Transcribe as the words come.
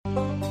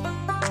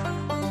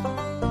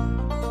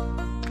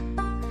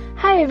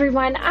Hi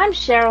everyone, I'm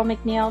Cheryl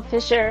McNeil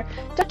Fisher.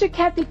 Dr.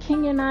 Kathy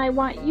King and I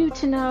want you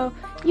to know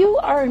you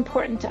are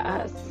important to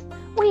us.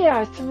 We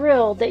are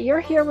thrilled that you're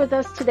here with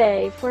us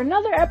today for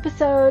another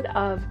episode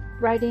of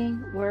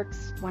Writing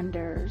Works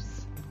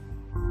Wonders.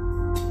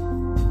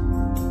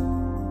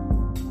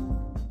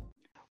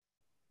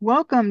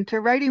 Welcome to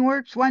Writing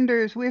Works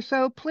Wonders. We're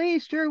so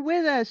pleased you're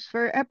with us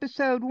for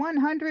episode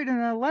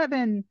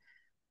 111.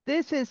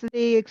 This is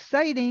the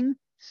exciting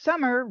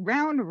summer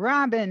round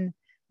robin.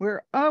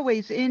 We're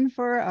always in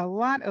for a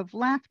lot of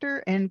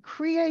laughter and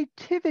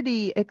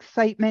creativity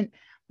excitement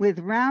with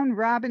round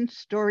robin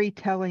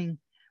storytelling.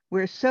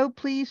 We're so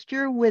pleased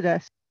you're with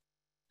us.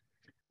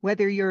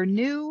 Whether you're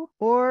new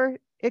or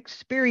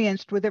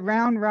experienced with a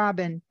round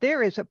robin,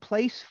 there is a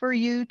place for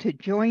you to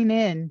join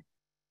in.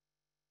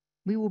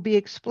 We will be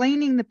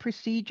explaining the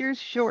procedures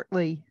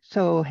shortly,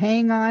 so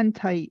hang on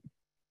tight.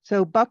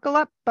 So buckle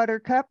up,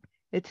 Buttercup.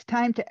 It's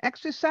time to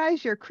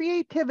exercise your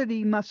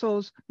creativity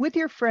muscles with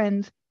your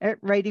friends at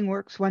Writing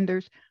Works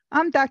Wonders.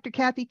 I'm Dr.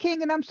 Kathy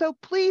King, and I'm so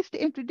pleased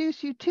to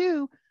introduce you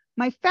to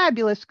my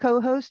fabulous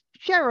co-host,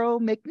 Cheryl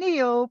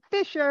McNeil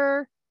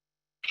Fisher.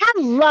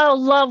 Hello,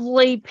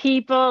 lovely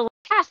people.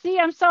 Cassie,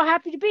 I'm so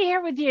happy to be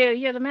here with you.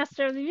 You're the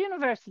master of the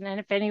universe. And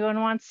if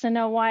anyone wants to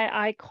know why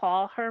I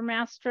call her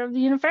master of the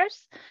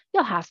universe,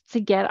 you'll have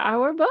to get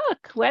our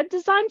book, Web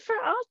Design for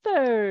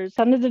Authors,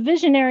 under the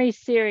Visionary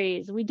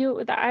series. We do it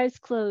with our eyes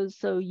closed,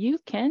 so you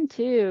can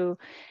too.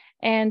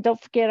 And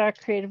don't forget our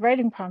creative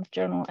writing prompt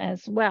journal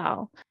as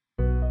well.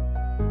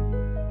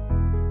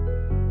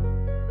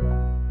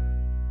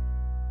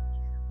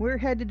 We're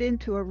headed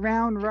into a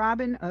round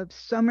robin of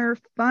summer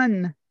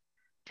fun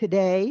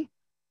today.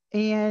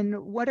 And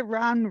what a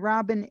round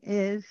robin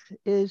is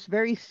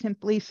very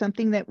simply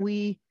something that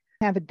we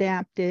have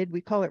adapted. We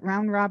call it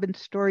round robin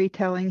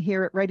storytelling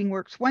here at Writing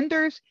Works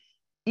Wonders.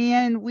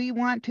 And we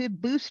want to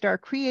boost our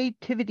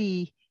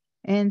creativity.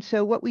 And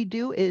so what we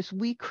do is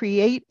we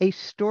create a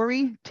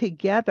story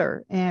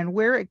together. And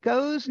where it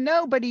goes,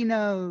 nobody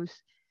knows.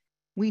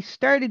 We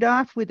started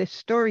off with a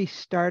story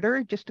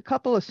starter. Just a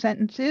couple of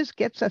sentences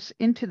gets us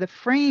into the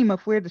frame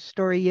of where the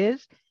story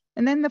is.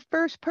 And then the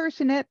first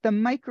person at the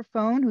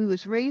microphone who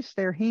has raised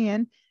their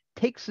hand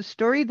takes the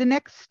story the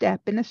next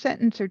step in a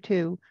sentence or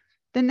two.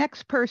 The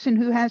next person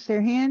who has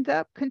their hand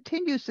up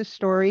continues the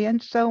story, and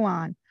so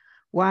on.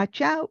 Watch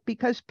out,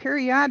 because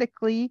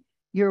periodically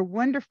your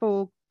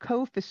wonderful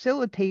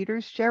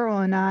co-facilitators,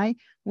 Cheryl and I,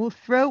 will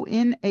throw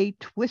in a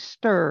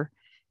twister,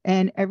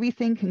 and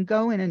everything can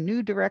go in a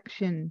new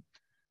direction.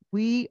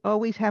 We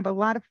always have a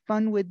lot of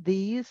fun with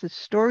these. The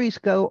stories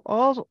go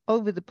all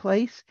over the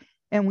place,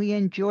 and we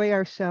enjoy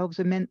ourselves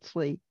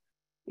immensely.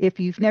 If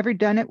you've never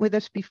done it with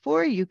us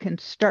before, you can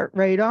start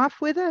right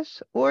off with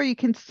us, or you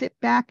can sit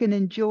back and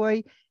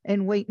enjoy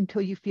and wait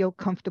until you feel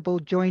comfortable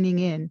joining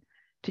in.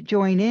 To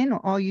join in,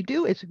 all you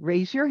do is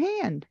raise your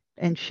hand,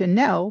 and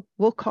Chanel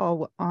will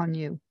call on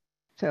you.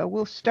 So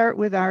we'll start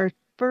with our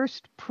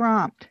first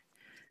prompt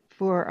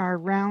for our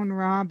round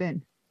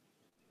robin.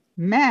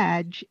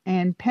 Madge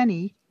and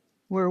Penny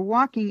were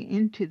walking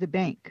into the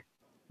bank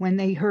when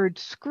they heard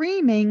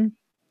screaming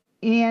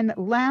and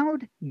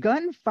loud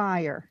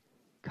gunfire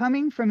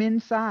coming from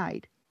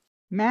inside.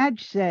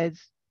 Madge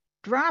says,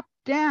 "Drop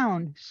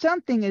down.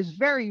 Something is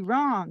very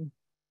wrong."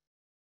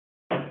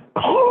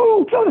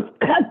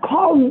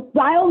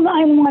 Dial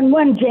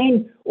 911,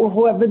 Jane, or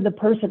whoever the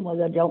person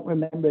was. I don't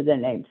remember the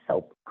name.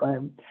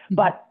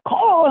 But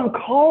call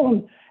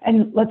them,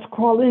 and let's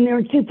crawl in there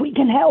and see if we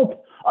can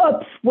help.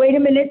 Oops, wait a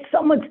minute.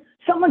 Someone's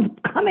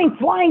coming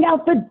flying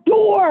out the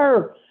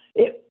door.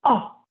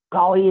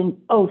 Golly, and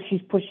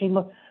she's pushing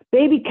the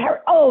baby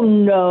carrot. Oh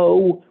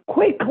no,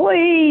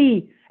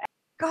 quickly.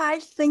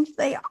 Guys think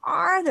they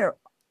are. They're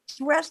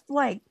dressed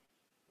like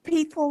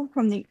people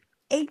from the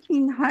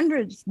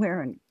 1800s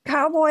wearing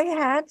cowboy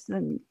hats,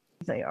 and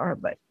they are,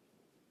 but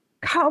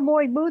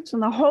cowboy boots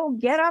and the whole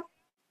getup.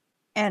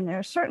 And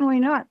they're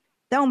certainly not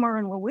Thelma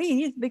and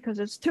Louise, because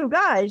it's two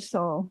guys.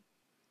 So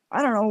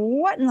I don't know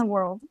what in the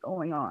world's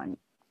going on.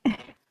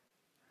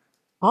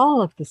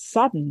 All of a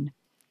sudden,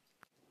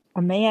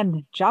 a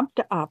man jumped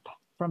up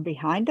from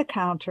behind the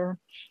counter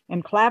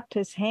and clapped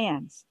his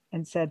hands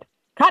and said,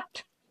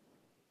 "Cut!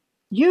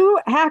 You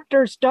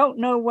actors don't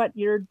know what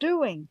you're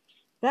doing.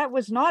 That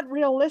was not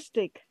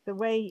realistic, the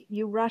way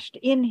you rushed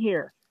in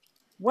here.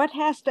 What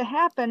has to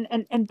happen?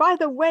 And by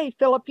the way,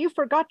 Philip, you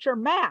forgot your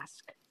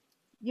mask.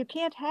 You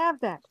can't have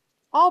that.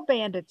 All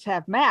bandits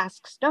have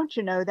masks. Don't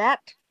you know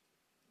that?"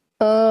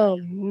 Oh,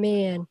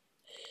 man.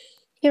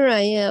 Here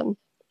I am,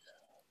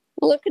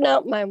 looking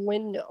out my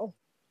window.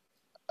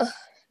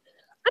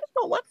 I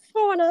don't know what's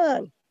going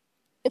on.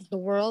 Is the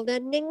world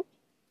ending?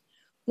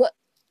 What?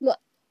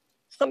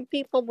 Some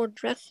people were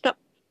dressed up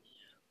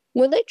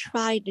when they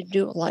tried to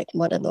do like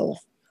one of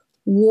those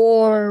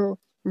war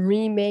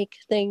remake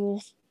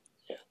things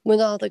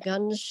with all the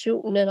guns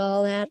shooting and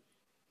all that.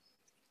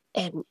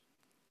 And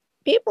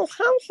people's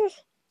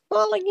houses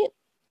falling in.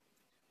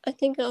 I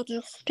think I'll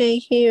just stay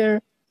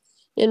here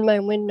in my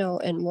window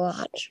and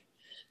watch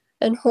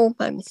and hope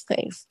I'm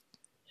safe.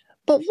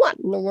 But what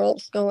in the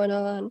world's going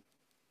on?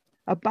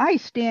 A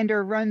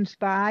bystander runs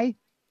by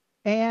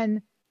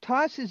and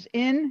tosses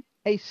in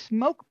a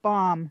smoke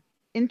bomb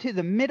into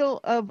the middle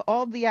of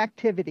all the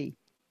activity.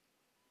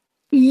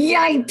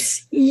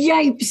 Yipes,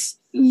 yipes,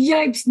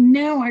 yipes.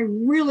 Now I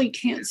really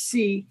can't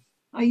see.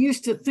 I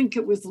used to think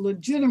it was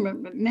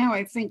legitimate, but now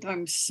I think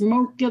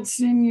smoke gets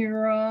in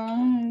your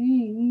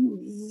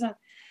eyes.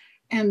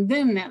 And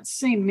then that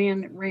same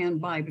man that ran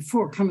by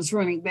before comes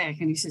running back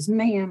and he says,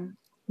 ma'am,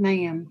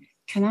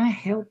 can I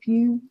help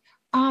you?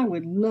 I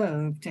would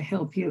love to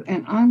help you.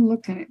 And I'm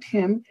looking at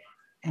him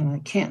and I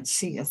can't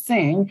see a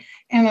thing.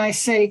 And I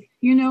say,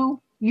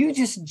 you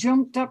just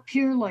jumped up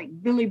here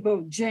like Billy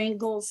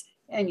Bojangles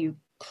and you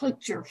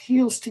clicked your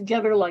heels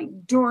together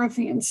like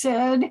Dorothy and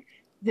said,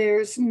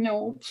 there's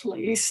no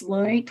place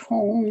like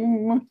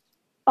home.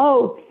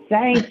 Oh,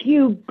 thank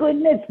you.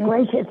 Goodness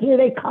gracious, here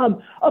they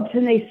come. Oops,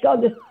 and they saw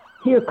this.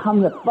 Here come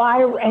the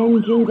fire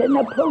engines and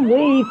the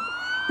police.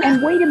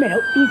 And wait a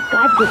minute, these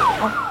guys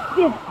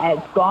this has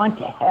gone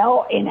to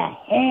hell in a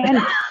hand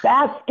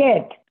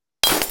basket.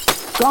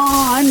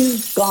 Gone.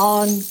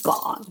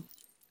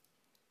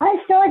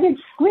 I started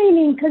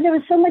screaming because there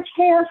was so much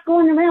chaos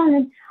going around,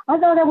 and I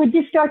thought I would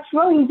just start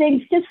throwing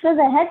things just for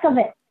the heck of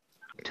it.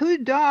 2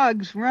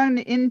 dogs run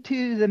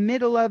into the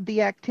middle of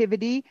the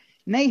activity,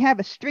 and they have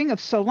a string of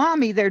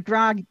salami they're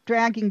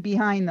dragging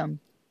behind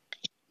them.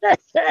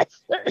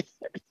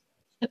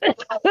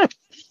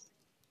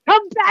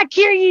 Come back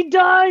here, you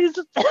dogs.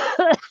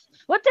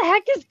 What the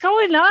heck is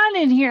going on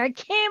in here? I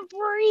can't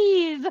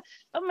breathe.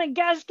 Oh my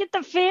gosh, get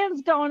the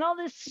fans going. All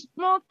this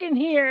smoke in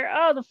here.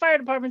 Oh, the fire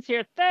department's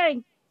here.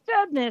 Thank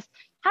goodness.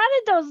 How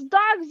did those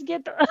dogs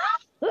get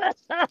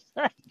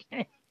I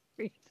can't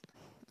breathe.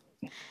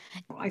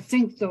 I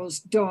think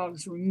those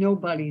dogs were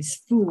nobody's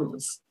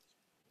fools.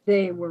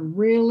 They were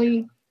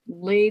really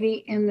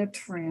Lady and the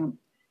Tramp.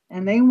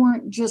 And they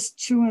weren't just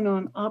chewing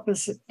on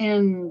opposite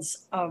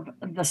ends of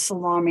the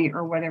salami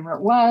or whatever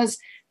it was.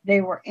 They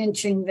were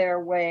inching their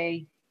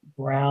way,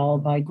 growl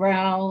by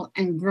growl,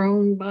 and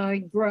groan by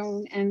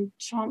groan, and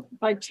chomp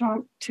by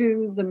chomp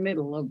to the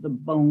middle of the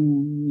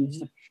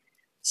bones.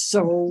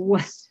 So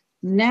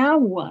now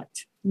what?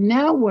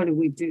 Now what do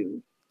we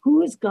do?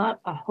 Who's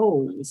got a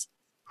hose?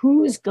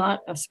 Who's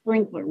got a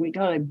sprinkler? We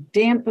got to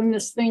dampen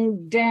this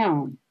thing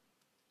down.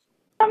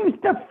 Comes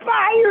the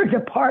fire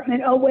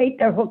department. Oh, wait,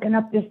 they're hooking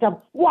up this stuff.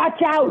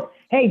 Watch out.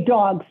 Hey,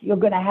 dogs, you're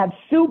going to have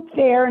soup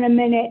there in a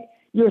minute.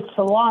 Your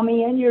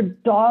salami and your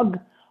dog.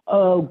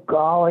 Oh,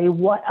 golly,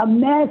 what a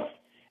mess.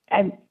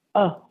 And,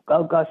 oh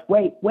gosh,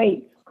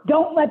 wait.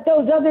 Don't let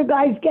those other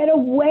guys get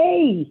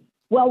away.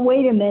 Well,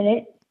 wait a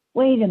minute.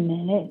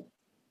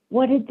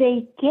 What did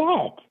they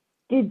get?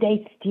 Did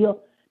they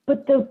steal?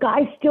 But the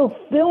guy's still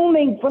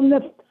filming from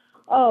the...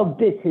 Oh,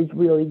 this is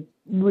really,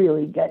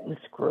 really getting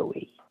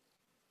screwy.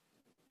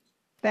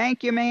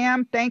 Thank you,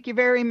 ma'am. Thank you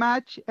very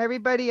much.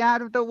 Everybody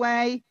out of the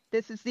way.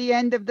 This is the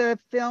end of the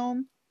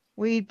film.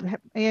 We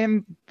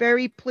am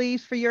very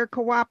pleased for your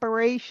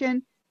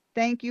cooperation.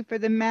 Thank you for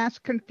the mass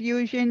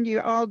confusion.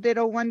 You all did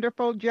a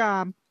wonderful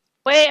job.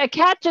 Wait, a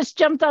cat just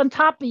jumped on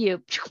top of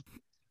you.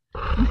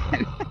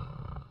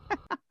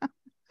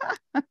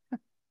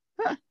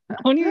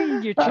 Only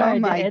you're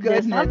trying to end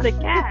this on the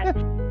cat.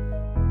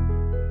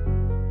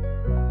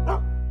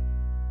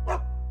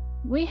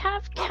 We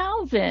have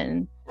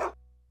Calvin.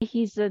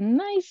 He's a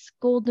nice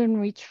golden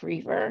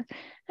retriever,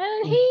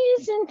 and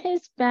he's in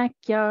his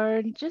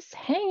backyard just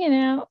hanging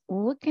out,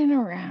 looking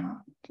around,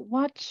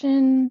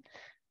 watching.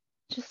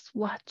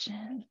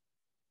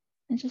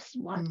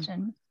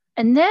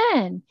 And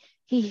then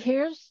he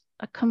hears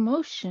a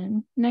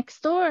commotion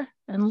next door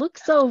and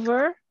looks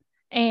over,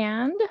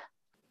 and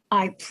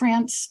I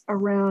prance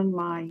around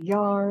my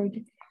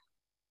yard.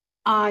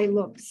 I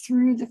look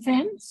through the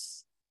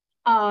fence.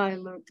 I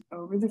look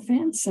over the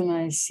fence and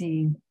I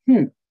see,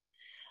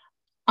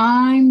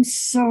 I'm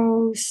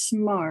so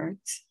smart,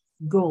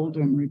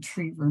 golden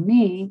retriever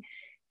me,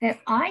 that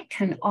I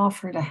can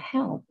offer to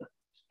help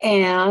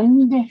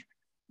and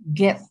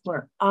get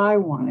where I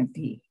want to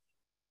be.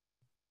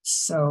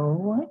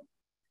 So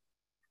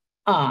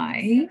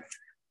I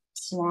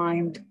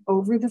climbed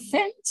over the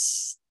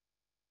fence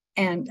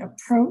and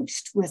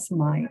approached with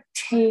my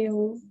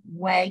tail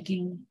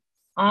wagging,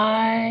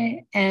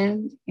 I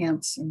and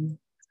handsome,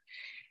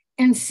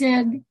 and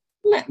said,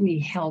 let me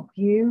help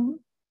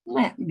you.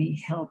 Let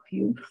me help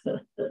you.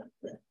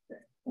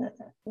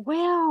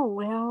 Well.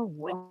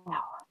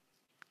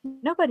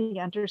 Nobody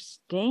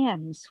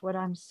understands what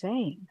I'm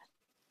saying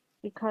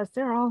because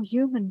they're all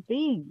human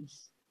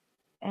beings.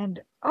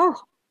 And a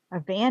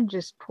van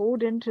just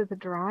pulled into the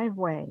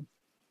driveway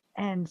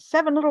and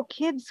 7 little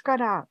kids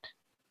got out.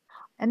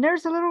 And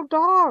there's a little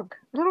dog,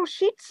 a little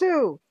Shih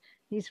Tzu.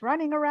 He's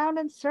running around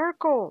in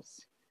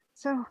circles.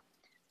 So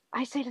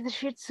I say to the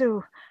Shih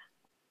Tzu,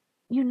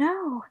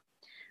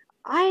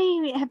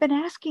 I have been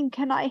asking,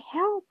 can I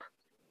help?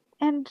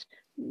 And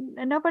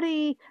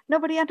nobody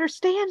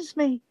understands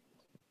me.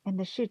 And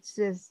the Shih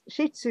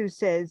Tzu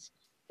says,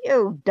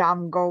 you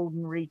dumb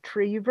golden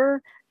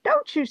retriever,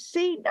 Don't you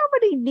see?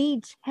 Nobody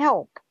needs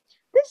help.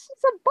 This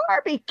is a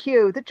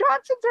barbecue. The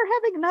Johnsons are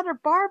having another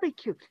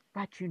barbecue.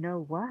 But you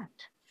know what?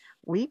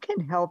 We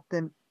can help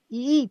them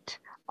eat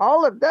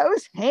all of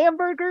those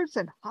hamburgers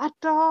and hot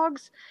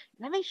dogs.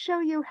 Let me show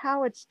you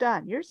how it's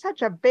done. You're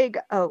such a big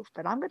oaf,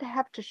 but I'm going to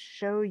have to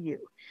show you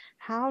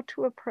how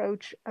to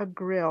approach a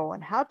grill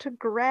and how to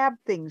grab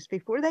things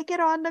before they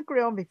get on the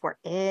grill and before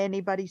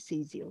anybody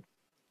sees you.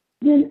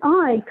 Then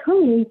I,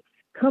 Coney,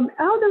 come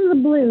out of the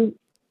blue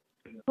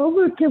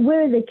over to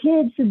where the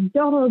kid's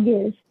dog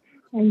is.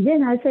 And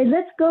then I say,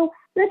 let's go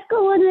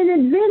on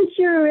an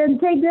adventure and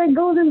take that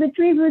golden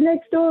retriever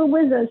next door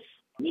with us.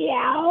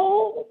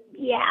 Meow,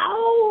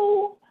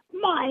 meow.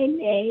 My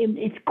name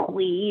is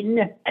Queen,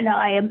 and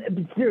I am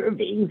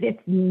observing this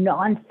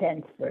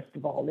nonsense, first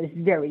of all,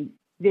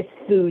 this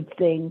food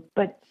thing.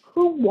 But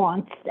who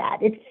wants that?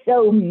 It's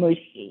so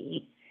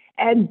mushy.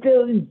 And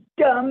those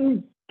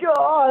dumb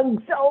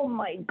dogs, oh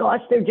my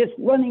gosh, they're just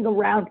running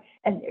around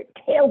and their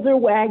tails are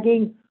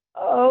wagging.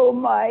 Oh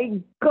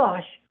my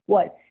gosh,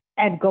 what?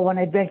 And go on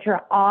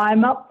adventure.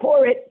 I'm up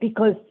for it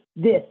because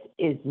this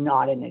is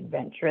not an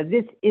adventure.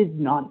 This is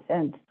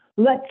nonsense.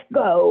 Let's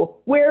go.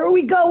 Where are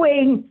we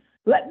going?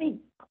 Let me,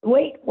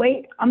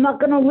 wait. I'm not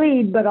going to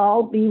lead, but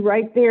I'll be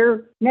right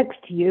there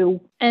next to you.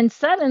 And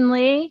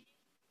suddenly,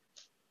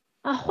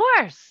 a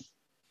horse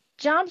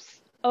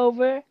jumps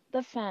over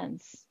the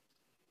fence.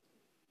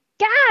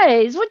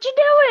 Guys, what you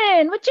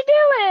doing? What you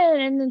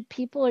doing? And then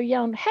people are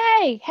yelling,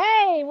 hey,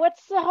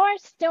 what's the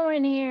horse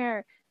doing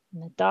here?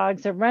 And the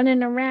dogs are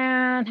running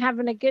around,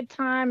 having a good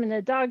time,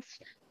 and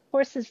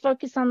horses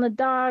focus on the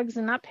dogs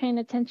and not paying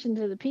attention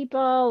to the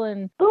people.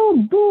 And oh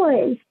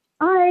boy,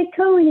 I,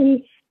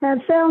 Coney, have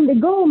found the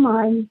gold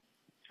mine.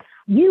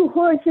 You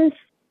horses,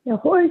 the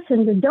horse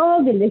and the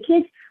dog and the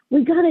kids,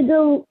 we gotta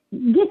go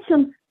get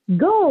some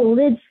gold.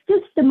 It's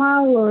just a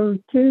mile or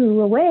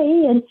two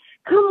away, and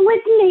come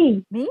with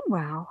me.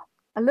 Meanwhile,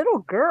 a little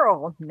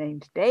girl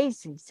named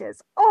Daisy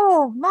says,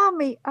 "Oh,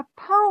 Mommy, a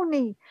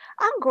pony.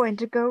 I'm going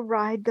to go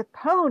ride the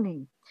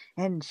pony."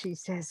 And she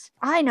says,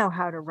 "I know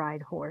how to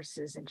ride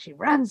horses." And she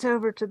runs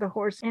over to the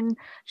horse and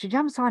she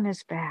jumps on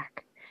his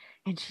back.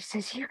 And she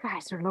says, "You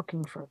guys are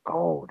looking for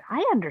gold.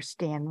 I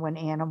understand when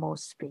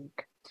animals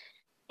speak.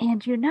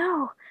 And you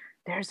know,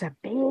 there's a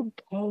big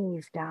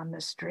cave down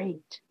the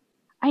street.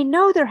 I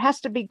know there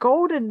has to be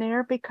gold in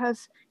there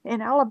because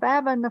in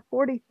Alabama and the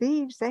 40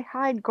 Thieves, they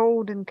hide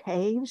gold in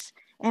caves.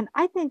 And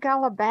I think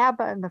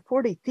Alabama and the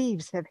 40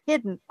 Thieves have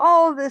hidden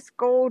all this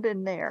gold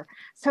in there.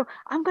 So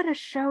I'm going to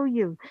show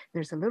you.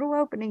 There's a little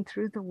opening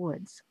through the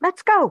woods.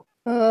 Let's go."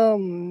 Oh,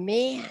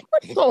 man.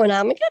 What's going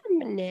on? We got a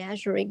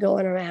menagerie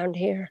going around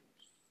here.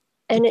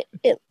 And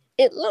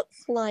it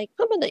looks like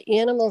some of the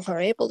animals are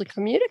able to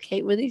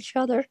communicate with each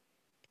other.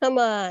 Come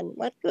on.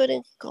 What good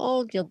is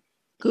gold, you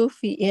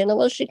goofy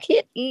animals? You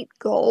can't eat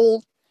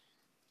gold.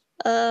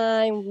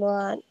 I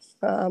want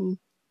some.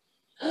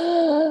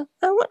 I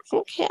want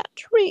some cat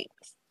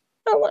treats.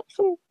 I want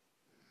something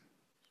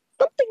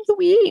to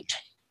eat.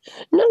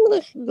 None of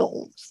this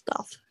gold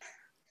stuff.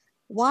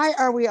 Why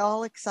are we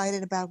all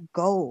excited about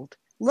gold?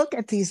 Look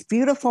at these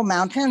beautiful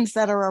mountains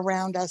that are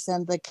around us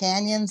and the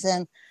canyons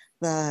and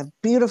the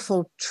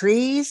beautiful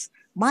trees.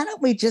 Why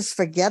don't we just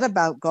forget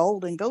about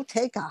gold and go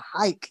take a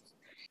hike?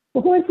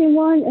 Horsey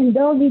one and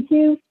doggy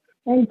two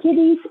and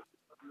kitties,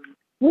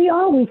 we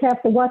always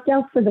have to watch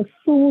out for the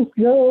fool's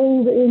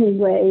gold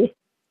anyway.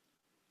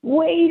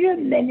 Wait a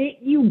minute,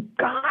 you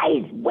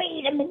guys.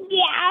 Wait a minute.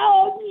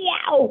 Meow,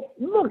 meow.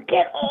 Look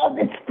at all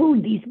this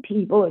food. These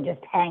people are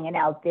just hanging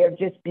out there,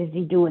 just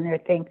busy doing their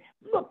thing.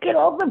 Look at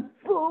all the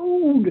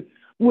food.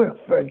 We'll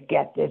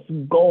forget this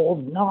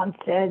gold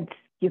nonsense.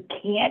 You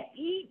can't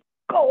eat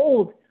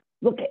gold.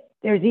 Look at,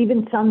 there's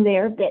even some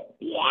there that,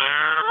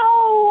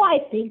 meow, I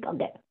think I'll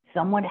get.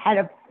 Someone had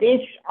a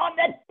fish on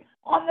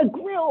the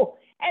grill,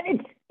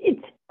 and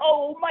it's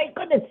oh my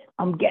goodness.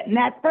 I'm getting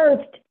that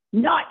first.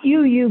 Not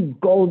you, you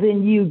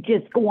golden, you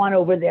just go on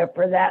over there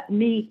for that.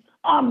 Me,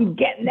 I'm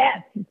getting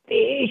that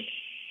fish.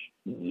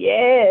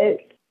 Yes.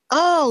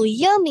 Oh,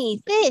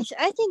 yummy fish.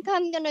 I think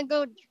I'm going to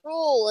go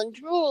drool and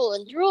drool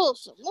and drool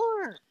some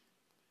more.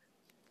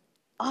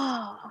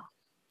 Ah.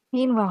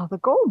 Meanwhile, the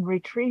golden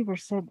retriever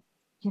said,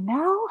 "You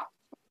know,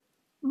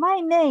 my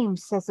name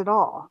says it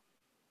all.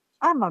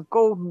 I'm a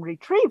golden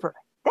retriever.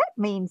 That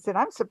means that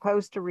I'm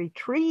supposed to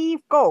retrieve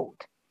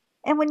gold.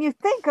 And when you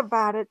think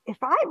about it, if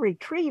I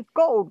retrieve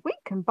gold, we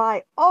can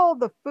buy all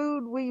the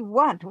food we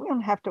want. We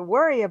don't have to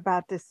worry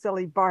about this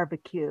silly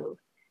barbecue."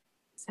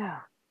 So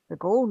the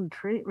golden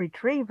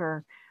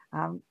retriever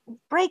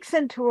breaks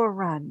into a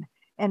run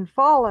and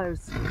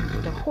follows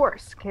the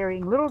horse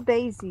carrying little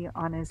Daisy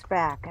on his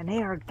back. And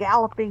they are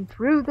galloping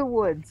through the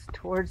woods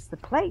towards the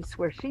place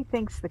where she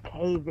thinks the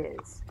cave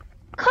is.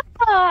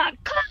 Caw.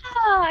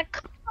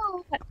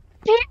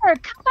 Here,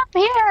 come up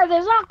here.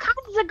 There's all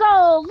kinds of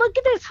gold. Look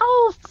at this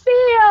whole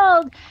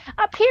field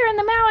up here in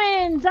the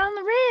mountains on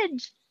the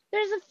ridge.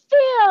 There's a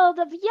field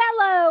of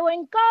yellow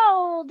and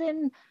gold,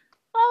 and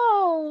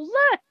oh,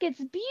 look, it's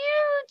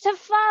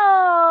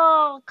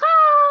beautiful.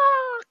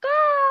 Caw.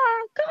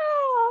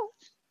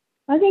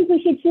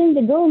 we should send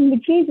the golden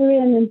retriever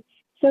in, and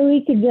so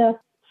he could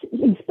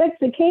inspect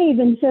the cave,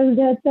 and so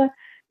that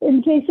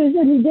in case there's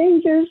any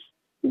dangers,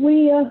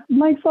 we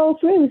might fall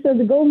through. So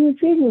the golden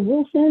retriever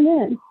will send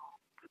in.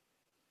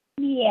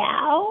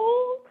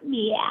 Meow,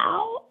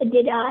 meow.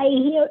 Did I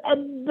hear a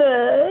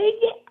bird?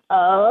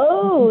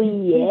 Oh,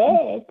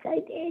 yes, I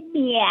did.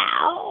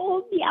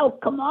 Meow, meow.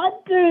 Come on,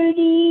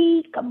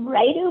 birdie. Come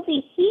right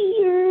over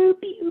here,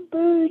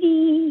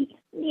 birdie.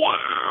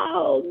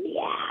 Meow,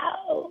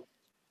 meow.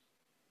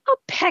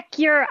 I'll peck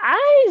your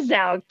eyes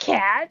out,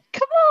 cat.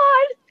 Come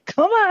on.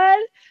 Come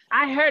on.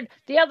 I heard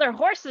the other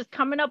horses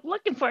coming up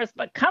looking for us,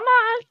 but come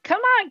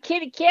on,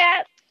 kitty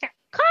cat.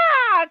 Come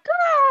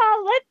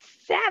on,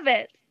 let's have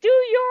it. Do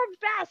your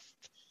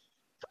best.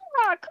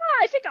 Come on.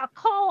 I think I'll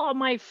call all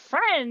my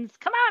friends.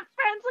 Come on,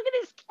 friends. Look at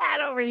this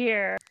cat over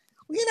here.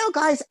 You know,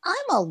 guys,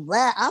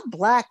 I'm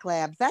black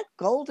lab. That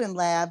golden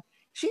lab,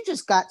 she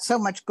just got so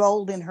much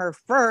gold in her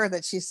fur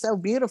that she's so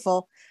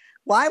beautiful.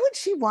 Why would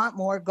she want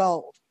more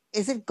gold?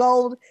 Is it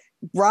gold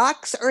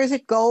rocks or is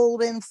it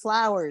gold in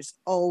flowers,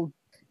 old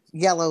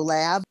yellow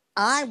lab?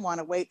 I want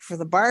to wait for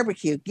the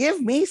barbecue.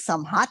 Give me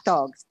some hot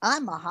dogs.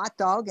 I'm a hot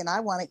dog and I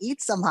want to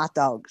eat some hot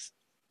dogs.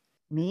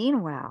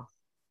 Meanwhile,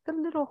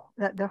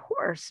 the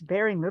horse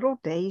bearing little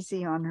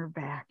Daisy on her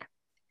back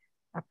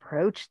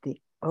approached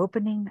the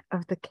opening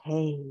of the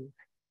cave.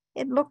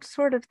 It looked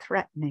sort of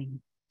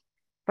threatening,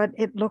 but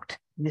it looked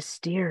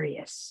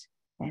mysterious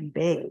and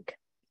big.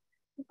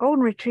 The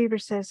golden retriever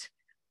says,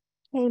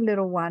 "Hey,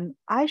 little one,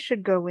 I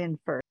should go in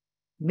first."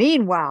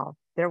 Meanwhile,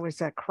 there was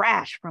a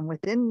crash from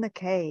within the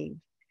cave,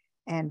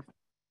 and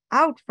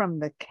out from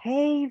the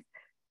cave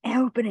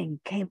opening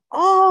came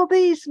all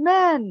these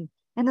men,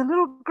 and the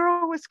little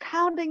girl was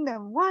counting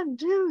them. 1,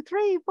 2,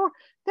 3, 4.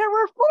 There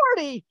were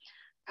 40.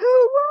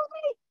 Who were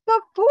they?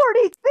 The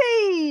 40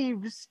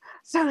 thieves.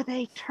 So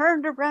they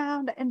turned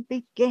around and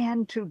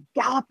began to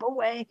gallop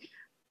away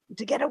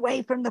to get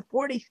away from the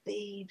 40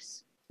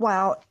 thieves.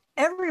 While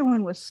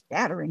everyone was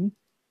scattering,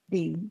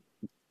 the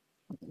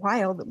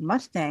wild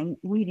Mustang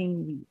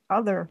leading the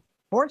other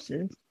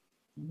horses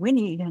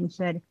whinnied and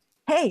said,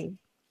 "Hey,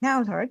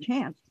 now's our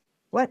chance.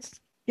 Let's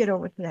get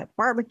over to that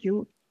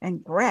barbecue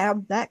and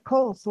grab that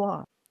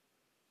coleslaw."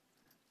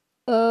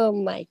 Oh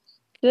my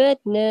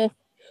goodness.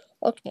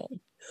 Okay.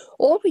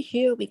 Over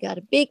here we got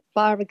a big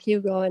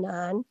barbecue going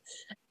on.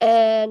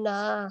 And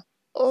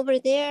over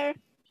there,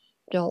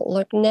 don't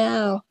look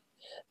now,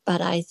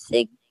 but I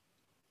think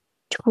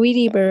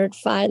Tweety Bird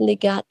finally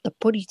got the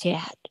putty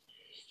tat.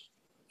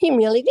 He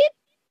really did.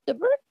 The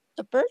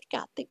bird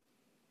got the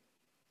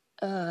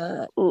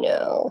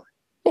no.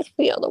 It's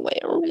the other way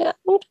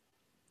around.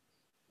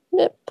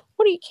 The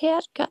putty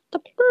cat got the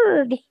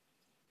bird.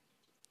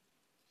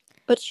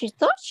 But she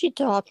thought she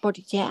saw a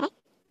putty cat.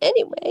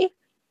 Anyway,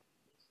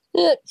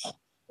 it's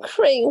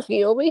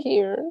crazy over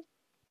here.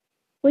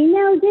 Well, you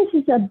know, this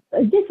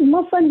is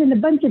more fun than a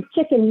bunch of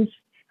chickens.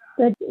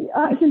 But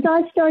since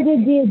I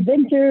started the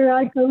adventure,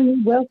 I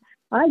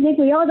think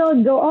we ought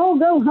to all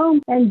go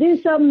home and do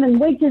something and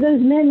wait till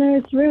those men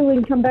are through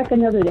and come back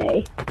another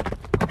day.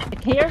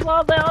 Here's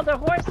all the other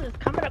horses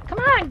coming up. Come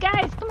on,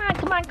 guys. Come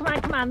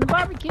on. The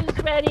barbecue's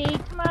ready.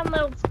 Come on,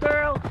 little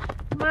girl.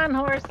 Come on,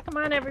 horse. Come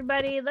on,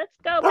 everybody. Let's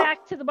go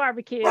back to the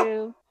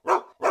barbecue.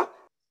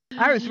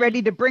 I was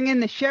ready to bring in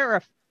the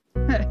sheriff.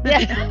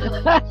 Yeah.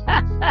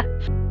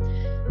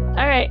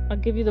 All right, I'll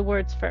give you the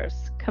words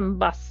first.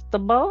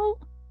 Combustible,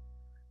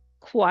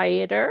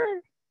 quieter,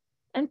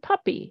 and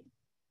puppy.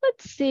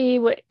 Let's see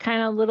what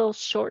kind of little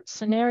short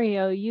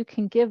scenario you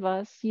can give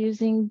us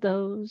using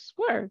those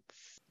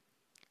words.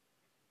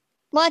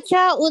 Watch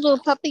out, little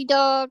puppy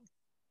dog.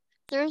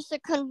 There's a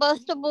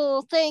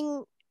combustible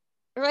thing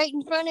right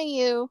in front of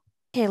you.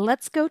 Okay,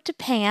 let's go to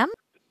Pam.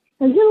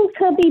 A little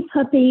cubby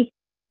puppy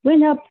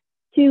went up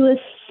to a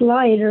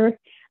slider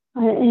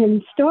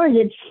and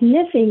started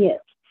sniffing it.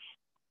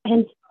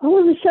 And all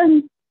of a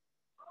sudden,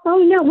 oh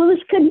no, well,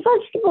 it's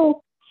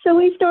combustible. So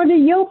he started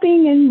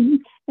yelping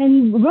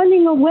and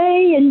running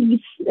away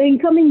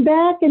and coming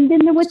back and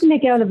didn't know what to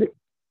make out of it.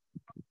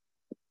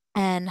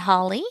 And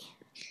Holly?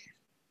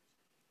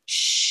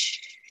 Shh.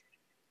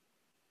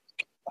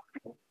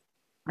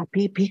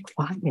 Be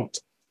quiet.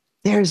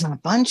 There's a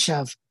bunch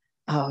of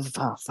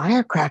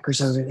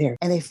firecrackers over there.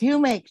 And if you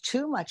make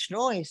too much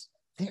noise,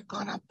 they're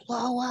going to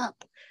blow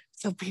up.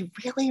 So be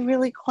really,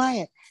 really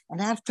quiet.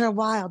 And after a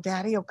while,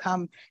 Daddy will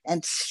come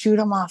and shoot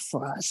them off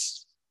for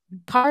us.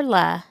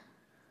 Carla.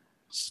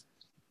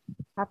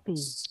 Puppy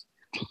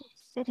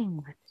sitting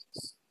with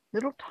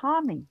little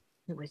Tommy,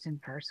 who was in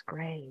first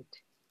grade.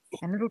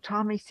 And little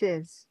Tommy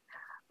says,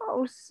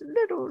 "Oh,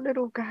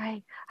 little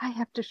guy, I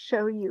have to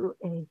show you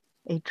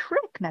a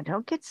trick. Now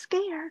don't get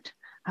scared.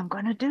 I'm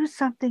going to do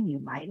something. You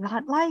might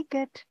not like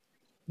it."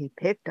 He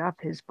picked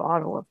up his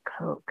bottle of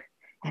Coke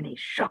and he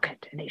shook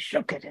it and he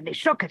shook it and he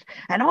shook it.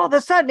 And all of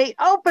a sudden he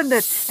opened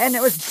it and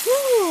it was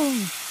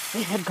boom.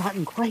 It had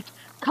gotten quite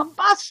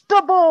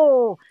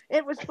combustible.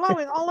 It was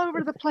blowing all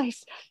over the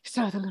place.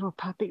 So the little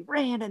puppy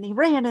ran and he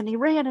ran and he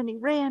ran and he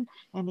ran,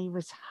 and he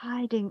was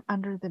hiding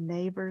under the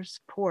neighbor's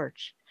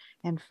porch.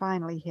 And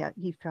finally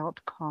he felt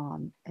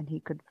calm and he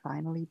could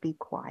finally be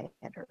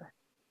quieter.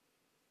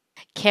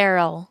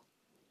 Carol.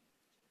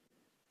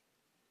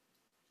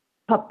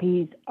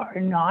 Puppies are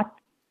not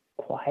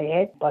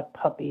quiet, but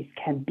puppies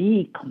can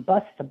be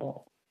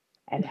combustible.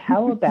 And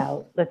how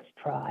about let's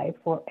try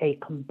for a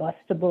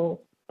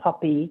combustible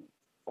puppy,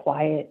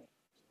 quiet,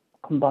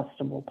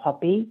 combustible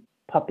puppy,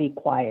 puppy,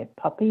 quiet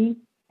puppy,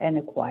 and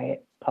a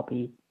quiet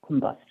puppy,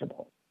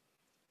 combustible.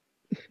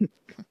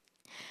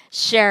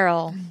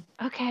 Cheryl.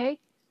 Okay.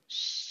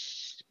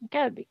 Shh.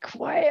 Gotta be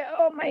quiet.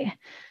 Oh,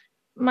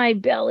 my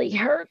belly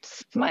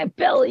hurts. My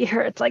belly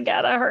hurts. I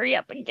gotta hurry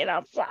up and get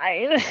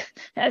outside.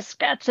 I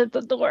scratched at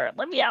the door.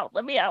 Let me out.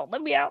 Let me out.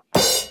 Let me out.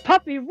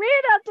 Puppy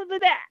ran out to the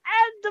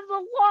end of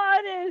the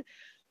lawn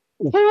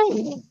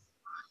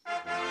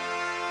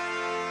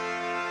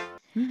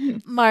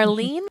and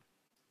Marlene.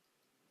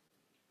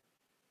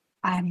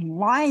 I'm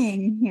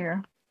lying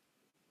here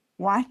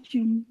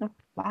watching the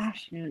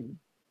flashes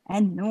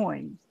and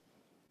noise,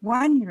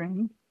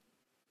 wondering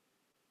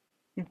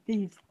if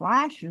these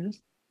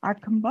flashes are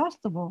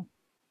combustible.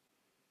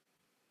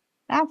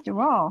 After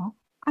all,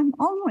 I'm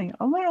only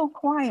a little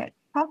quiet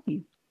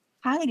puppy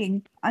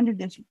hiding under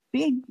this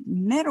big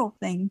metal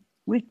thing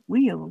with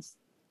wheels.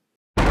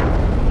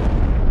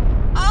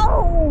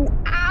 Oh,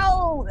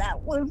 ow,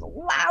 that was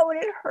loud.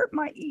 It hurt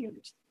my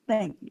ears.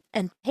 Thank you.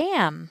 And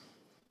Pam.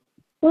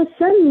 Well,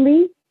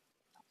 suddenly,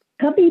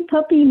 Puppy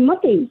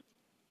Muppy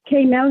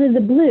came out of the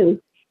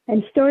blue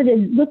and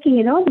started looking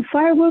at all the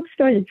fireworks,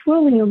 started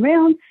twirling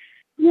around,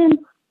 then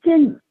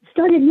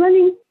started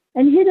running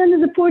and hid under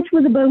the porch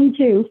with a bone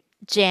too.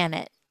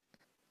 Janet.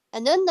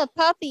 And then the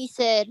puppy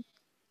said,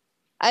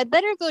 I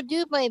better go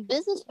do my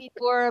business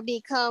before I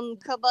become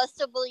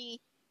combustibly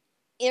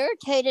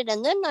irritated,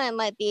 and then I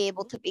might be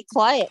able to be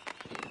quiet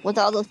with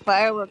all those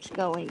fireworks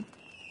going.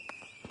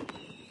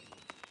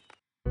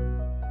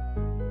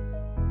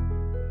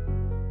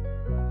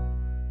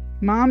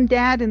 Mom,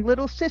 Dad, and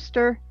little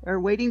sister are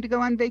waiting to go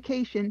on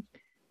vacation.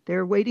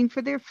 They're waiting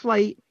for their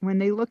flight when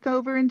they look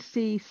over and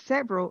see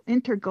several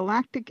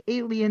intergalactic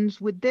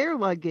aliens with their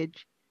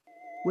luggage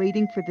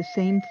waiting for the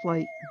same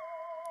flight.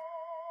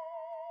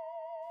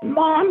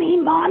 Mommy,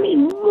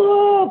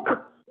 look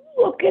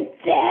at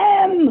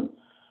them.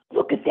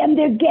 Look at them.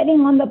 They're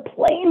getting on the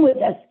plane with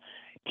us.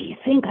 Do you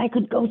think I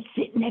could go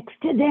sit next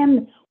to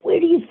them? Where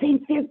do you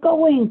think they're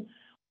going?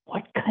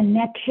 What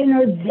connection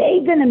are they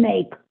going to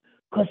make?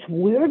 Because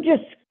we're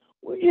just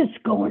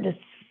going to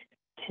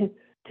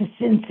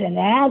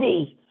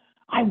Cincinnati.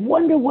 I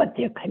wonder what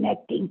they're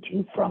connecting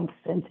to from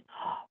Cincinnati.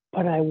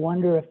 But I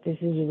wonder if this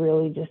is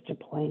really just a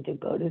plane to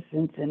go to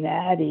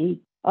Cincinnati.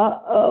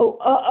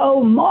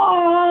 Uh-oh,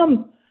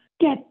 Mom!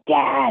 Get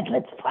Dad,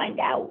 let's find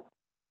out.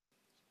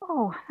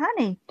 Oh,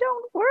 honey,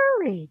 don't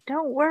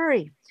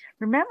worry.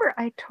 Remember,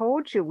 I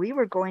told you we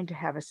were going to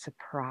have a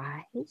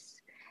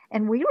surprise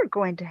and we were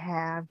going to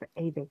have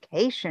a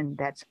vacation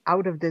that's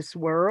out of this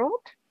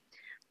world.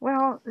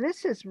 Well,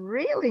 this is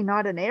really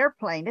not an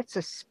airplane, it's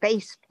a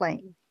space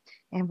plane.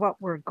 And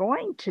what we're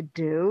going to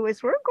do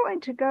is we're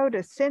going to go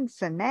to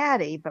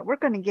Cincinnati, but we're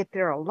going to get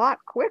there a lot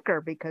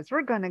quicker because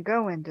we're going to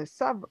go into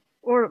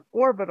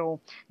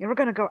orbital, and we're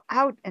going to go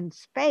out in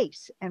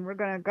space, and we're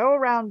going to go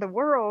around the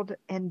world,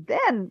 and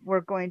then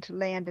we're going to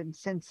land in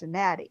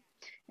Cincinnati.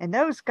 And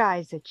those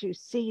guys that you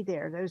see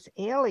there, those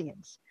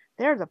aliens,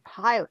 they're the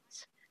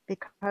pilots,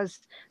 because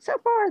so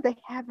far they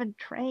haven't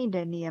trained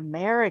any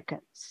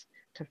Americans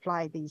to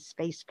fly these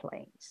space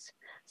planes.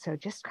 So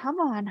just come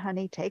on,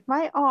 honey, take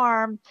my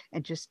arm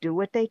and just do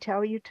what they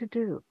tell you to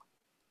do.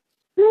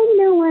 I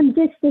know I'm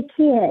just a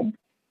kid,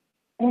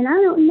 and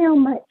I don't know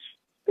much,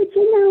 but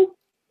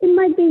it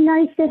might be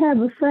nice to have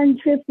a fun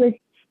trip with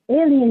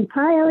alien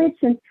pilots,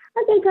 and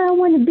I think I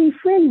want to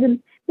befriend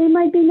them. They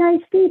might be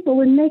nice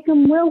people and make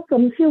them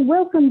feel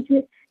welcome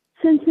to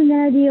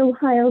Cincinnati,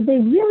 Ohio. They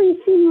really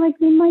seem like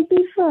they might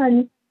be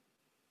fun.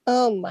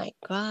 Oh my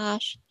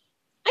gosh.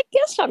 I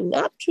guess I'm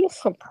not too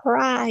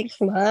surprised,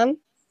 Mom.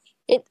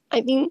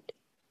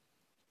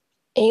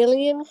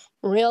 Aliens,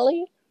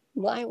 really?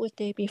 Why would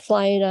they be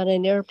flying on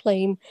an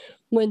airplane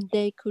when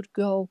they could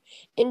go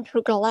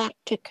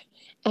intergalactic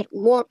at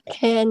warp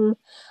 10?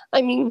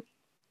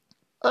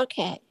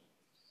 Okay,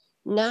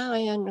 now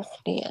I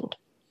understand.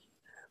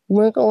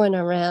 We're going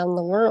around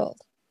the world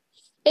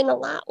in a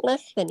lot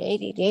less than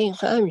 80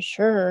 days, I'm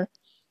sure.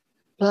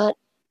 But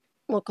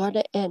we're going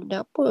to end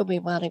up where we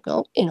want to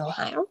go, in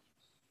Ohio.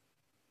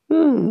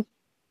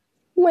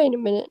 Wait a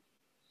minute.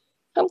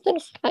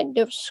 Something's kind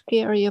of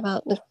scary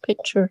about this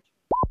picture.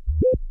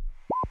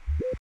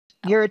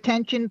 Your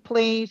attention,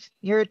 please.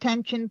 Your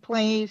attention,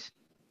 please.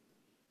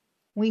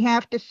 We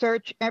have to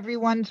search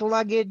everyone's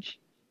luggage.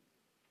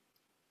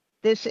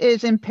 This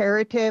is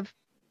imperative.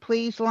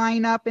 Please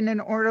line up in an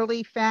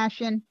orderly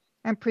fashion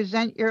and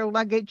present your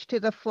luggage to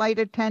the flight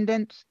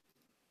attendants.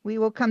 We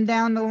will come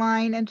down the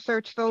line and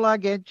search the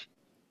luggage.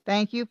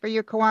 Thank you for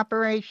your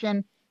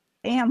cooperation.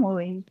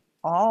 Family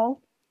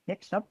all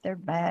picks up their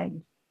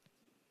bags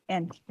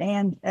and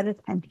stands at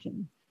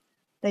attention.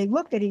 They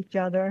look at each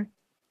other,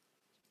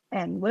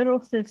 and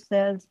little sis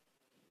says,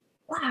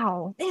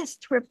 wow, this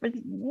trip is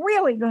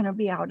really going to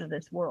be out of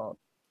this world.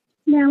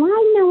 Now,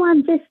 I know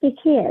I'm just a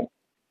kid,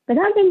 but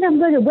I think I'm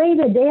going to wave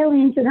at the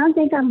aliens, and I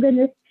think I'm going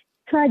to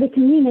try to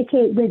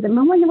communicate with them.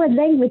 I wonder what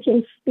language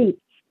they speak.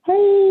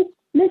 Hey,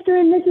 Mr.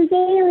 and Mrs.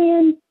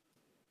 Alien,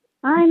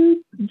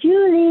 I'm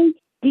Julie.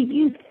 Do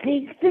you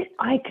think that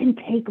I can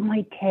take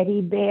my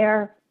teddy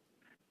bear?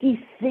 Do you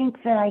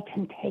think that I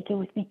can take it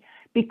with me?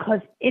 Because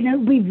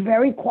it'll be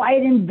very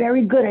quiet and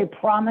very good. I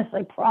promise.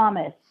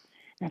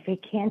 And if I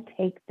can't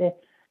take a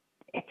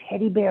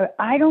teddy bear,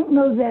 I don't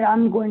know that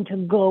I'm going to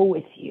go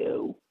with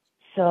you.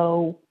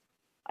 So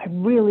I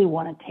really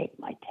want to take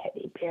my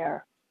teddy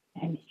bear,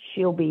 and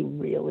she'll be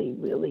really,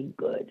 really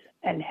good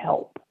and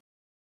help.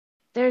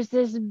 There's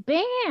this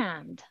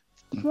band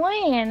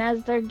playing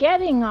as they're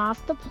getting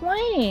off the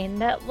plane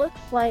that looks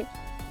like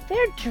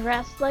they're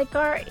dressed like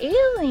our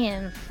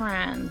alien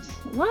friends.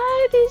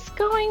 What is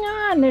going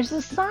on? There's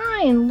a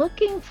sign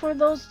looking for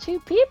those two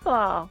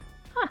people.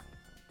 Huh.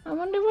 I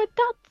wonder what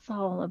that's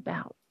all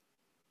about.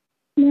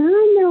 Now,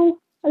 I know,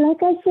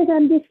 like I said,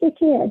 I'm just a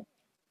kid,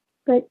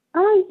 but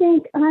I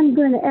think I'm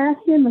going to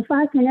ask him if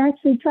I can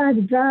actually try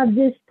to drive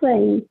this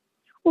plane,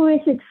 or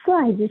if it's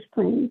fly this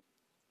plane.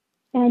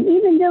 And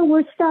even though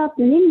we're stopped,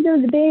 and even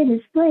though the band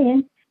is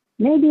playing,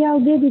 maybe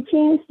I'll get a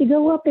chance to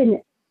go up in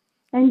it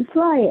and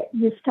fly it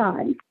this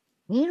time.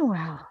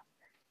 Meanwhile,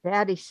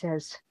 Daddy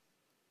says,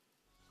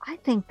 I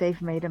think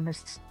they've made a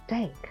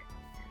mistake.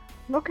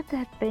 Look at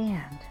that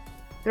band.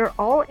 They're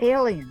all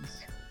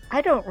aliens.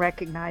 I don't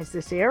recognize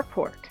this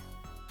airport.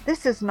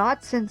 This is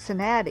not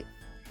Cincinnati.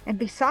 And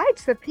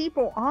besides the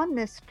people on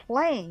this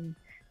plane,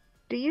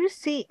 do you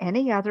see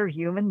any other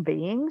human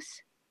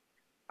beings?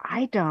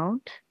 I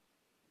don't.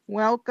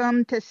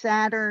 Welcome to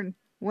Saturn.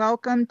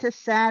 Welcome to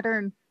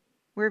Saturn.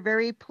 We're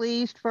very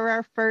pleased for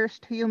our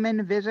first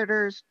human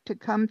visitors to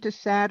come to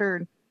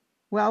Saturn.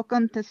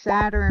 Welcome to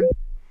Saturn.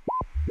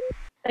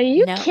 Are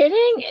you No.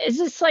 kidding? Is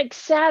this like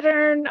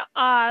Saturn,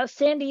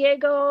 San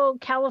Diego,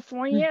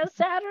 California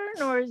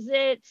Saturn, or is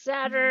it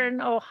Saturn,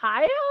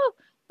 Ohio?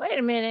 Wait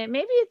a minute.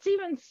 Maybe it's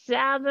even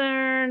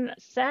Saturn,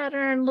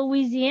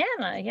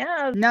 Louisiana.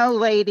 Yeah. No,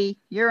 lady,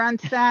 you're on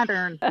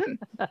Saturn.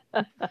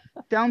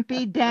 Don't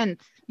be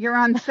dense. You're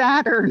on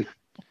Saturn.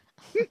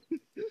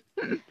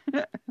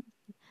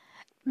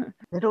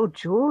 Little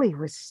Julie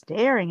was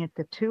staring at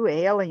the two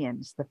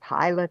aliens, the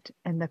pilot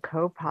and the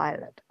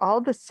co-pilot, all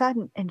of a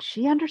sudden, and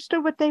she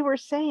understood what they were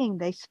saying.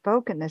 They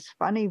spoke in this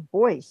funny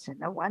voice,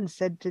 and the one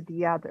said to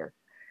the other,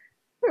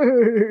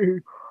 "Hey,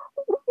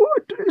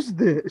 what is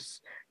this?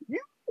 You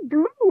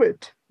blew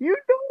it. You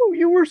know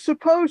you were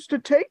supposed to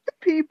take the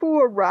people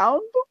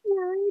around the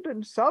world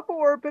in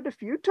suborbit a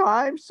few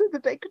times so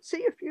that they could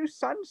see a few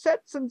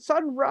sunsets and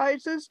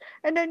sunrises,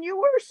 and then you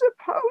were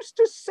supposed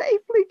to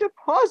safely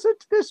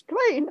deposit this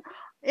plane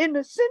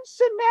in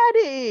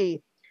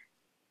Cincinnati.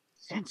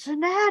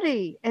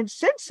 Cincinnati, and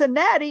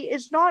Cincinnati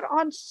is not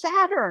on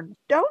Saturn.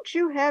 Don't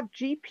you have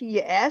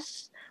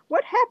GPS?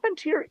 What happened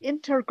to your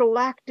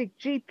intergalactic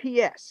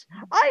GPS?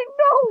 I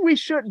know we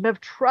shouldn't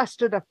have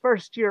trusted a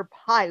first-year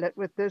pilot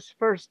with this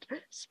first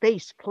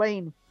space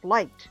plane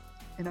flight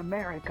in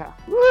America."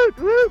 Woot,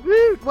 woot,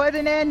 woot. What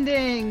an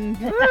ending.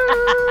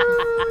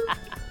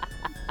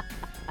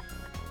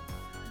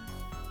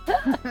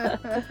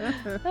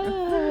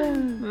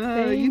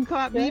 Oh, you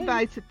caught me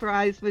by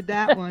surprise with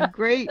that one.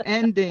 Great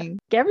ending.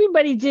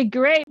 Everybody did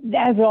great.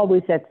 As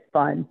always, that's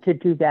fun to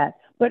do that.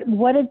 But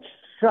what it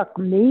struck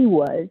me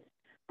was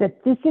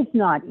that this is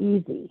not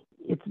easy.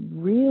 It's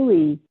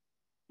really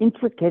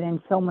intricate,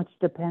 and so much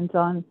depends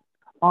on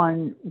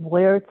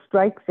where it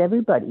strikes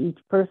everybody, each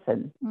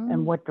person,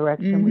 and what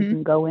direction we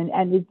can go in.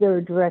 And is there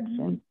a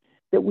direction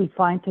that we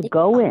find to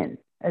go in,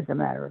 as a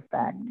matter of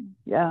fact?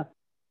 Yeah.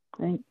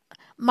 Thanks.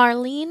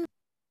 Marlene?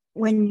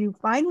 When you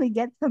finally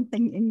get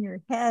something in your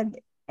head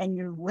and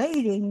you're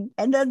waiting,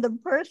 and then the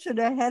person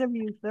ahead of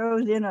you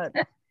throws in a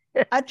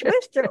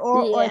twister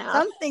or Yeah.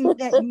 something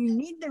that you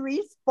need to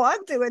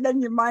respond to, and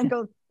then your mind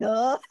goes,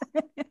 duh.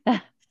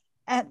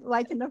 And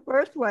like in the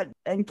first one,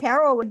 and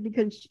Carol,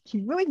 because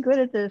she's really good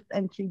at this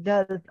and she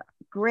does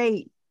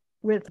great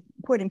with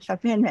putting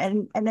stuff in,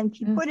 and then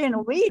she put in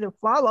a lead to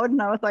follow,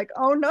 and I was like,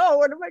 oh no,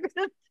 what am I going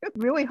to do?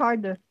 Really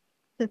hard to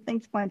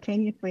think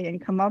spontaneously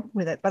and come up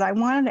with it. But I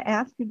wanted to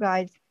ask you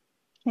guys,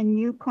 can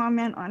you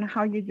comment on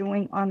how you're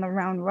doing on the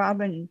Round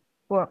Robin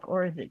book,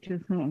 or is it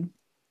too soon?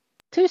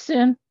 Too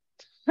soon.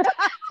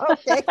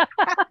 Okay.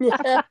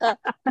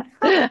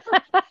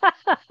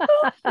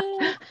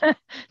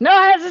 No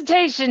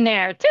hesitation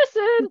there. Too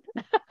soon.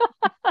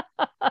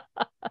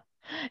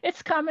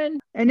 It's coming.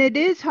 And it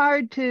is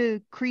hard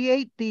to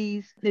create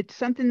these. It's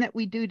something that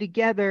we do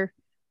together.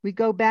 We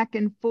go back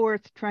and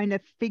forth trying to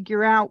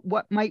figure out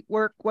what might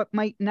work, what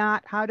might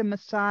not, how to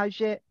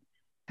massage it,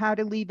 how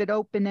to leave it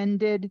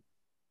open-ended.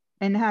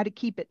 and how to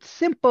keep it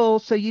simple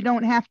so you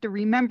don't have to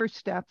remember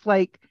stuff.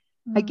 Like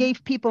I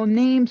gave people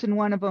names in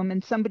one of them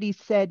and somebody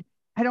said,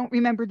 I don't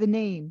remember the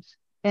names.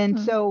 And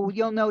so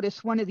you'll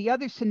notice one of the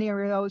other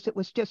scenarios, it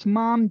was just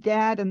mom,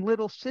 dad, and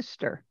little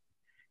sister.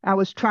 I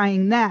was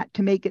trying that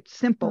to make it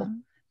simple,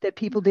 that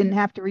people didn't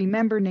have to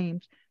remember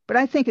names. But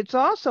I think it's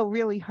also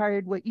really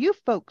hard what you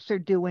folks are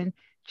doing,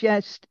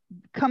 just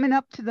coming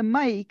up to the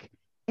mic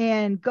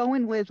and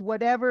going with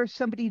whatever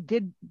somebody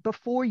did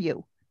before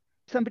you.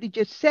 Somebody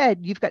just said,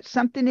 you've got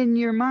something in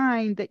your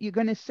mind that you're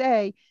going to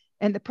say,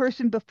 and the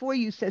person before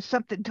you says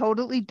something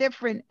totally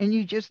different, and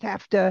you just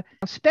have to,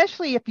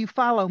 especially if you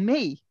follow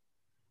me,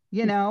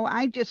 you know,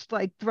 I just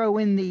like throw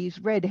in these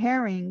red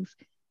herrings,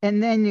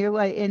 and then you're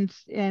like,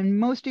 and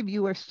most of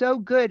you are so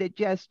good at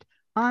just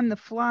on the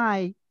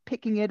fly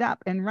picking it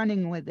up and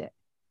running with it.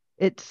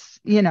 It's,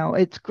 you know,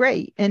 it's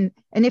great. And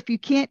if you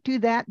can't do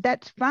that,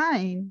 that's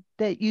fine,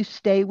 that you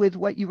stay with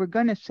what you were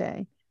going to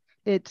say.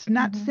 It's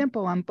not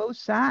simple on both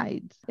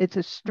sides. It's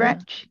a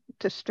stretch.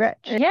 It's a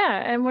stretch.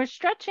 Yeah, and we're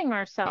stretching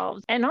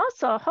ourselves. And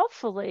also,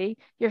 hopefully,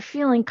 you're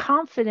feeling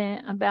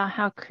confident about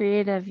how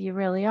creative you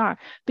really are.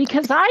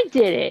 Because I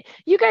did it.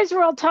 You guys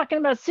were all talking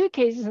about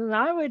suitcases, and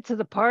I went to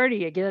the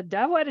party again.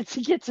 I wanted to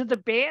get to the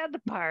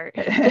band part.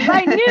 Because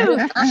I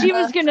knew she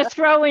was going to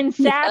throw in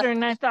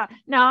Saturn. I thought,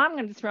 no, I'm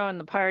going to throw in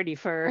the party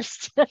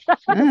first.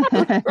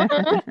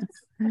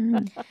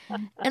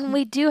 And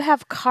we do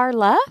have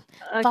Carla,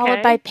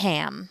 followed by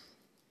Pam.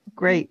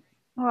 Great.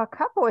 Well, a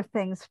couple of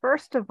things.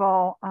 First of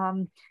all,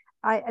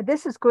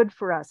 this is good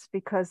for us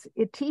because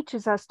it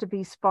teaches us to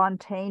be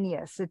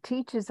spontaneous. It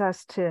teaches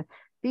us to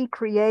be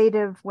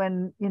creative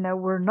when, you know,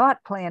 we're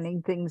not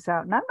planning things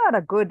out. And I'm not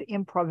a good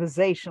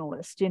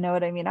improvisationalist, you know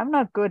what I mean? I'm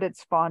not good at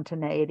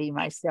spontaneity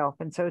myself.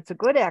 And so it's a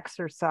good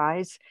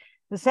exercise.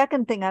 The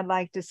second thing I'd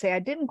like to say, I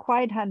didn't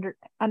quite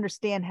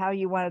understand how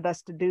you wanted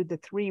us to do the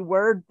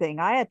 3-word thing.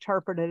 I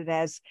interpreted it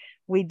as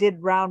we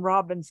did round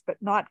robins, but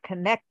not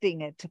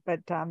connecting it,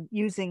 but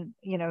using,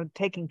 you know,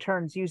 taking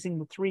turns using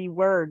the 3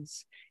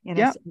 words in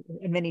a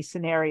mini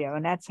scenario.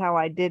 And that's how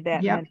I did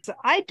that. And so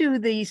I do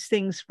these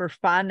things for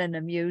fun and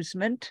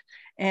amusement.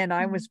 And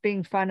I was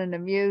being fun and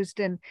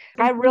amused. And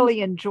I really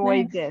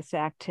enjoyed this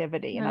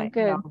activity. And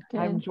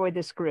I enjoyed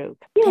this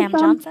group. Yes, Pam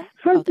Johnson?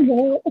 First of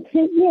all,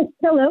 yes,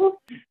 hello.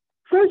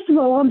 First of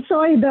all, I'm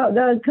sorry about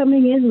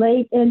coming in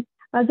late, and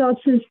I thought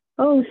since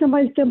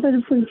somebody's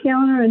jumping from the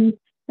counter and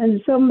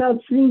something about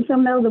seeing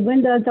something out of the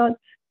window, I thought,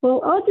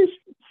 well, I'll just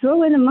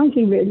throw in a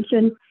monkey wrench.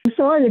 And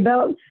sorry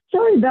about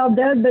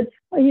that,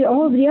 but you know,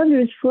 all the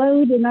others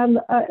flowed, and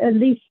at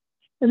least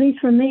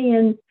for me,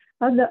 and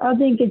I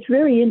think it's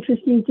very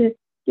interesting to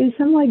do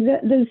something like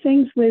that, those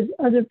things with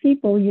other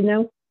people, you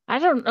know. I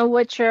don't know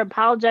what you're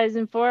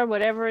apologizing for.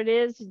 Whatever it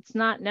is, it's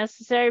not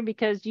necessary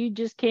because you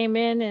just came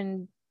in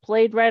and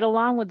played right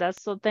along with us,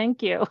 so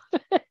thank you.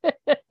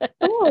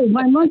 Oh,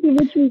 my monkey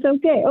wrench was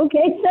okay.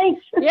 Okay,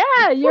 thanks.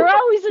 Yeah, you're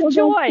always a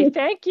joy.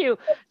 Thank you.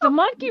 The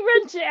monkey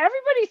wrench,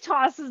 everybody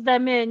tosses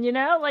them in, you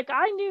know, like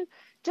I knew,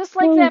 just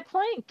like that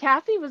plane.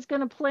 Kathy was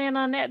going to plan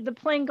on the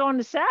plane going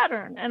to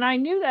Saturn, and I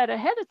knew that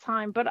ahead of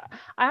time, but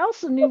I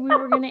also knew we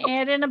were going to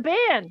add in a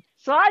band.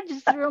 So I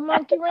just threw a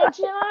monkey wrench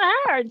in on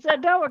her and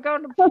said, no,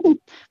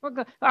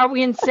 are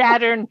we in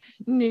Saturn,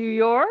 New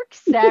York,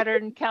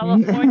 Saturn,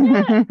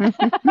 California?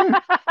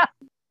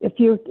 If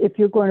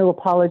you're going to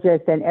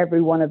apologize, then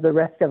every one of the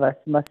rest of us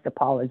must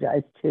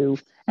apologize too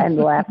and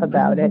laugh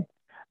about it.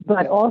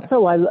 But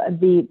also,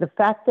 the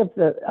fact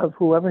of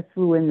whoever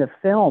threw in the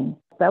film,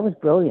 that was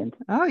brilliant.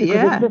 Oh, because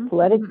yeah. it just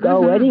let it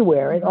go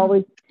anywhere. It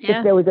always,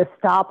 if there was a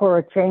stop or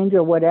a change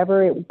or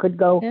whatever, it could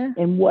go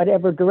in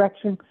whatever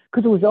direction.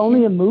 Because it was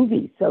only a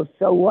movie, so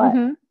what?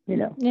 You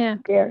know. Yeah.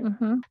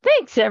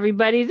 Thanks,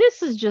 everybody.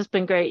 This has just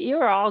been great.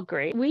 You're all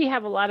great. We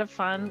have a lot of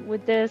fun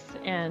with this,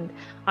 and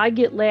I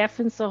get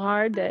laughing so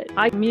hard that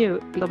I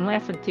mute because I'm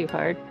laughing too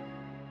hard.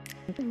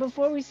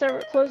 Before we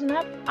start closing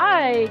up,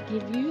 I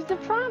give you the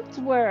prompt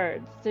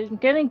words. So I'm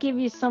going to give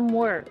you some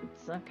words,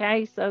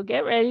 okay? So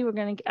get ready.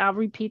 I'll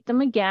repeat them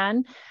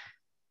again.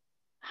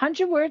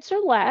 100 words or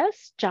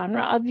less,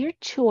 genre of your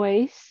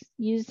choice,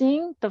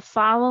 using the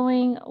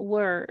following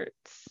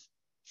words: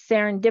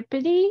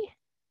 serendipity,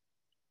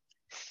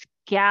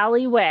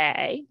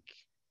 scallywag,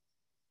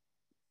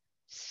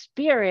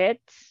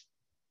 spirit,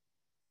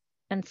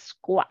 and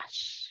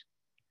squash.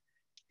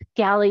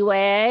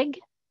 Scallywag,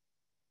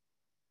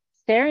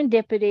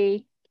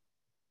 serendipity,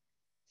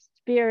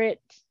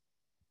 spirit,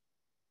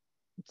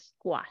 and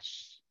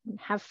squash.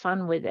 Have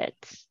fun with it.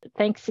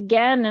 Thanks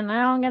again. And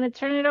now I'm going to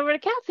turn it over to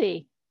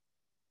Kathy.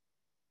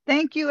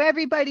 Thank you,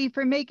 everybody,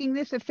 for making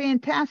this a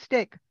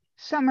fantastic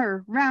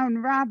summer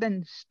round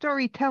robin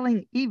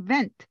storytelling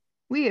event.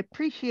 We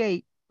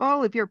appreciate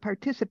all of your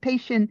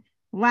participation,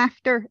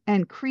 laughter,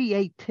 and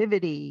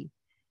creativity.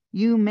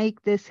 You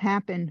make this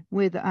happen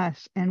with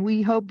us, and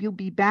we hope you'll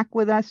be back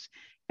with us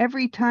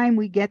every time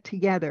we get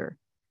together.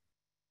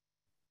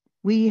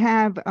 We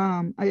have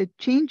a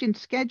change in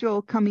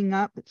schedule coming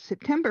up.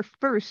 September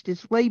 1st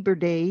is Labor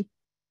Day.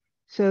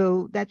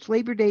 So that's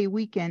Labor Day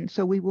weekend.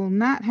 So we will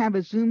not have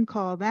a Zoom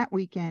call that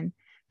weekend.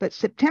 But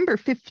September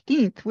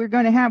 15th, we're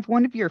going to have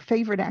one of your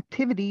favorite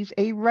activities,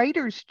 a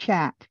writer's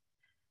chat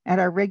at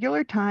our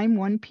regular time,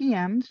 1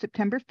 p.m.,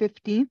 September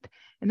 15th.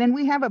 And then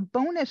we have a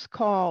bonus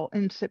call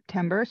in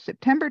September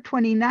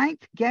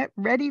 29th. Get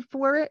ready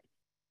for it.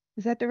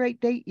 Is that the right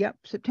date? Yep,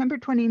 September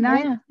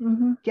 29th. Yeah.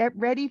 Mm-hmm. Get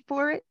ready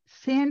for it.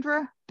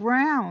 Sandra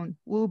Brown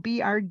will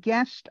be our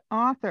guest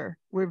author.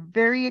 We're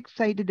very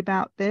excited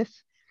about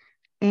this,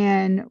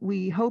 and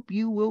we hope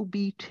you will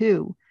be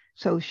too.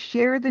 So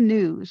share the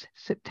news.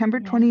 September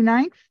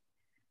 29th,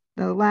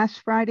 the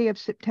last Friday of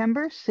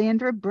September,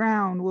 Sandra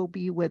Brown will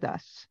be with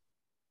us.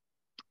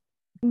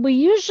 We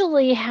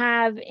usually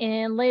have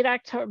in late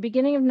October,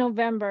 beginning of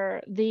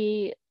November,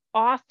 the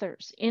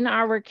authors in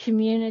our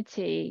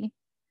community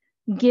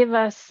give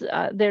us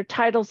their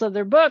titles of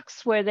their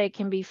books, where they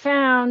can be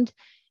found,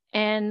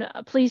 and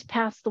please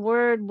pass the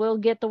word. We'll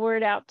get the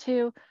word out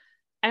too.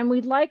 And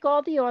we'd like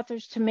all the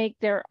authors to make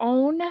their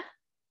own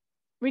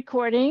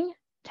recording,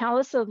 tell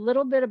us a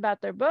little bit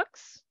about their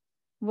books,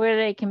 where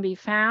they can be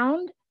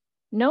found,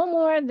 no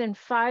more than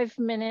 5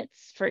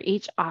 minutes for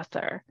each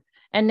author.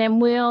 And then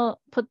we'll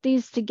put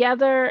these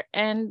together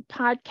and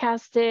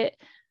podcast it,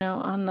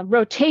 on the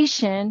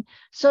rotation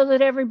so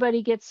that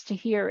everybody gets to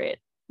hear it.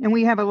 And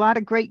we have a lot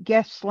of great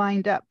guests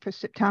lined up for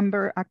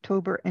September,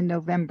 October, and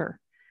November.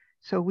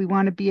 So we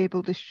want to be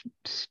able to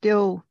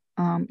still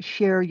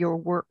share your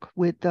work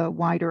with the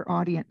wider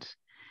audience.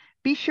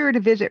 Be sure to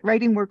visit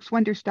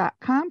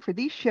writingworkswonders.com for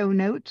these show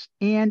notes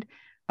and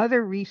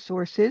other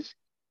resources.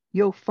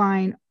 You'll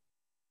find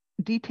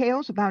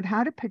details about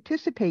how to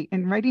participate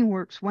in Writing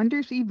Works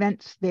Wonders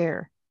events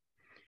there.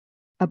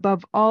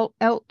 Above all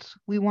else,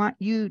 we want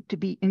you to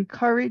be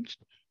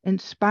encouraged,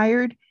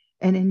 inspired,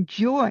 and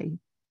enjoy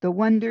the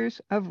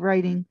wonders of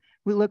writing.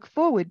 We look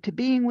forward to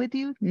being with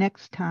you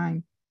next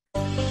time.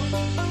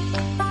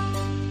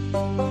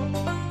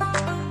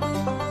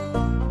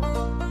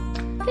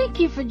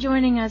 Thank you for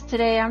joining us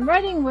today on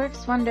Writing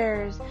Works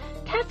Wonders.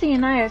 Kathy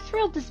and I are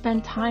thrilled to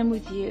spend time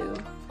with you.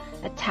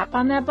 Tap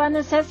on that button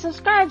that says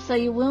subscribe so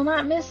you will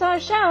not miss our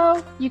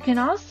show. You can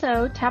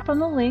also tap on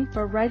the link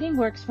for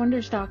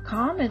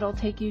writingworkswonders.com. It'll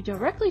take you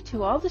directly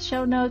to all the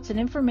show notes and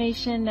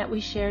information that we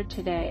shared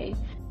today.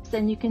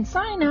 Then you can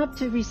sign up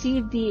to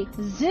receive the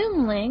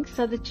Zoom link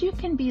so that you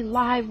can be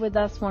live with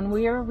us when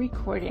we are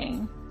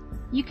recording.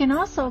 You can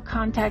also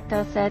contact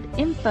us at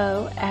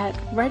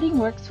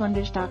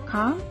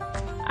info@writingworkswonders.com.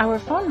 Our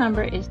phone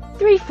number is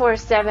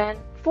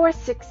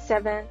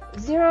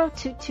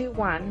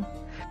 347-467-0221.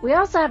 We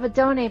also have a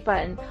donate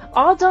button.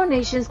 All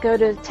donations go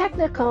to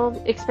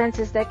technical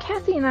expenses that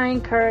Kathy and I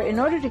incur in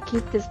order to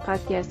keep this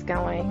podcast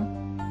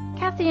going.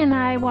 Kathy and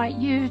I want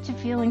you to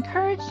feel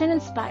encouraged and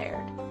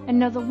inspired and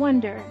know the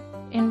wonder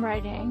in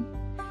writing.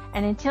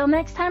 And until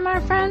next time,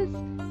 our friends,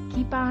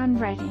 keep on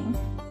writing.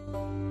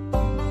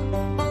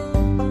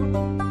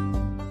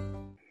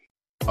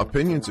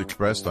 Opinions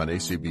expressed on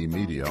ACB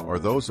Media are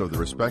those of the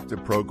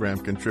respective program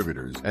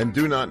contributors and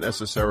do not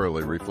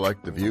necessarily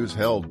reflect the views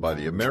held by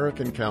the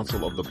American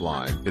Council of the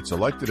Blind, its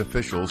elected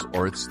officials,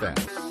 or its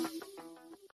staff.